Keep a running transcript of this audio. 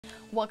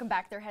Welcome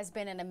back. There has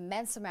been an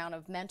immense amount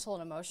of mental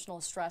and emotional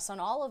stress on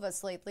all of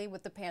us lately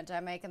with the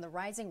pandemic and the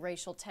rising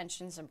racial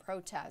tensions and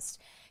protests.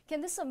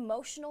 Can this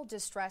emotional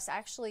distress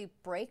actually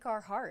break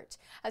our heart?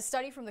 A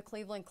study from the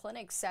Cleveland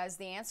Clinic says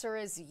the answer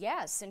is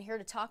yes. And here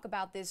to talk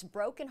about this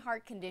broken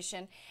heart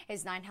condition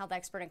is Nine Health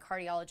expert and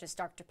cardiologist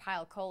Dr.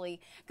 Payal Kohli.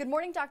 Good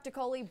morning, Dr.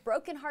 Kohli.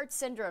 Broken heart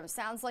syndrome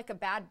sounds like a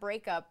bad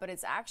breakup, but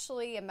it's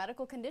actually a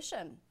medical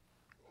condition.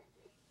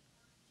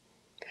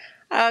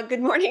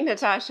 Good morning,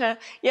 Natasha.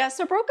 Yeah,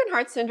 so broken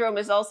heart syndrome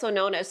is also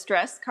known as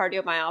stress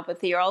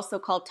cardiomyopathy, or also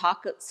called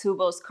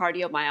Takotsubo's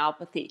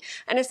cardiomyopathy.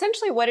 And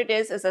essentially what it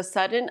is a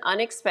sudden,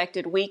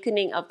 unexpected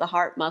weakening of the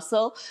heart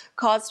muscle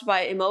caused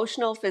by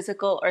emotional,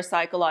 physical, or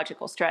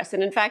psychological stress.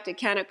 And in fact, it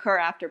can occur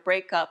after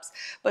breakups,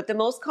 but the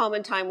most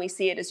common time we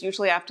see it is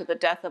usually after the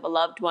death of a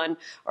loved one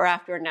or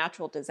after a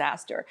natural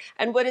disaster.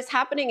 And what is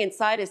happening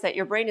inside is that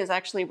your brain is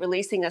actually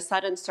releasing a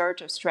sudden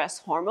surge of stress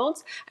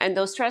hormones, and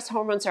those stress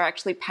hormones are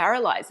actually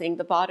paralyzing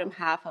the bottom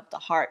half of the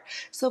heart.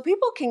 So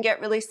people can get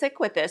really sick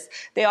with this.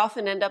 They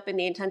often end up in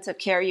the intensive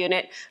care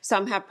unit.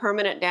 Some have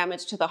permanent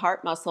damage to the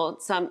heart muscle.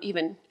 Some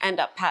even end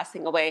up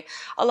passing away.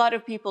 A lot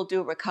of people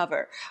do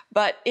recover,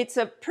 but it's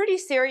a pretty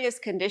serious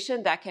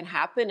condition that can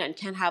happen and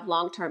can have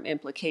long-term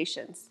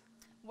implications.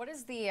 What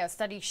does the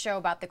study show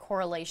about the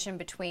correlation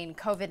between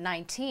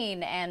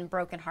COVID-19 and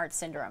broken heart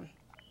syndrome?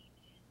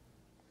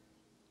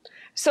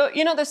 So,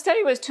 the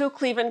study was 2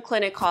 Cleveland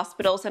Clinic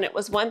hospitals, and it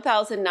was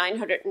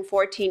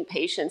 1,914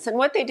 patients. And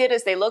what they did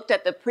is they looked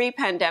at the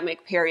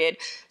pre-pandemic period,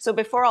 so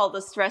before all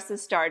the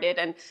stresses started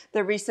and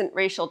the recent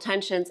racial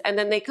tensions, and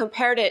then they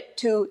compared it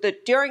to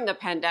during the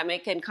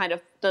pandemic and kind of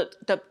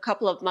the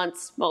couple of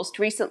months most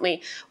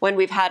recently when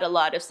we've had a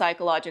lot of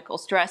psychological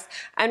stress.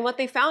 And what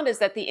they found is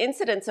that the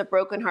incidence of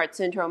broken heart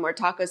syndrome, or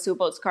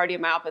Takotsubo's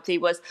cardiomyopathy,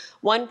 was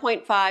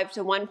 1.5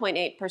 to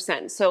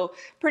 1.8%. So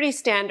pretty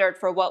standard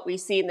for what we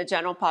see in the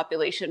general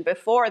population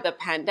before the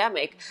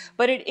pandemic,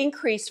 but it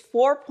increased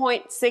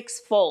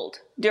 4.6-fold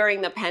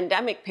during the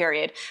pandemic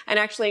period and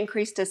actually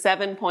increased to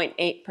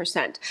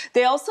 7.8%.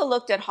 They also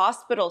looked at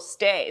hospital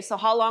stay. So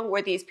how long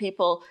were these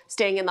people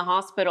staying in the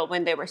hospital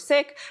when they were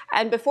sick?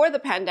 And before the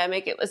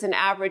pandemic, it was an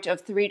average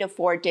of 3 to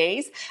 4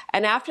 days.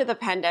 And after the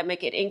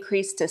pandemic, it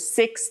increased to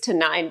 6 to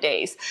 9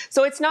 days.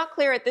 So it's not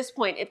clear at this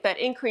point if that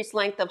increased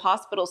length of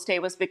hospital stay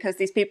was because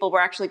these people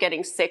were actually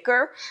getting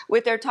sicker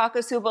with their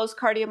Takotsubo's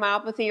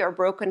cardiomyopathy or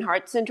broken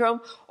heart syndrome,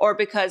 or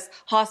because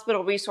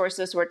hospital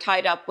resources were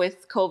tied up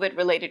with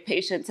COVID-related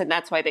patients, and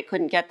that's why they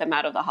couldn't get them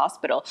out of the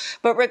hospital.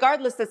 But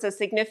regardless, it's a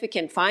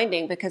significant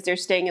finding because they're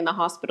staying in the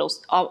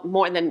hospitals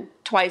more than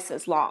twice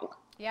as long.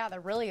 Yeah,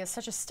 there really is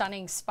such a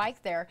stunning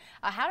spike there.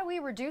 How do we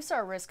reduce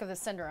our risk of the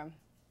syndrome?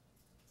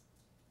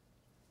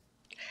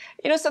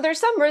 So there's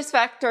some risk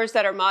factors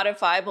that are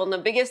modifiable, and the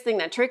biggest thing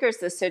that triggers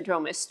this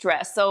syndrome is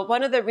stress. So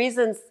one of the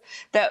reasons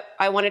that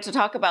I wanted to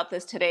talk about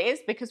this today is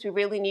because we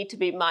really need to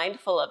be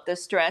mindful of the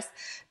stress,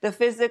 the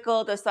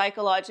physical, the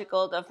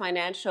psychological, the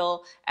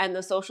financial, and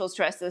the social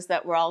stresses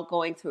that we're all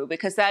going through,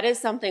 because that is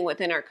something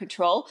within our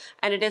control,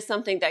 and it is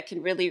something that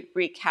can really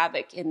wreak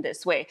havoc in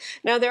this way.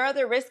 Now, there are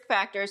other risk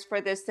factors for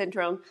this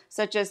syndrome,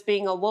 such as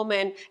being a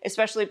woman,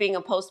 especially being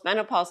a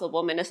postmenopausal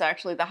woman, is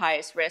actually the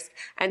highest risk,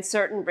 and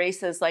certain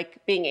races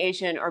like being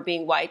Asian or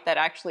being white that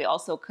actually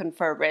also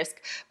confer risk,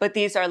 but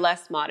these are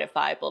less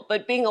modifiable.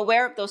 But being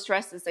aware of those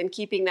stresses and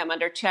keeping them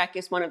under check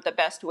is one of the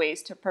best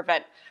ways to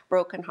prevent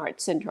broken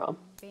heart syndrome.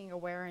 Being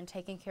aware and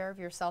taking care of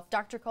yourself.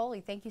 Dr.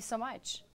 Kohli, thank you so much.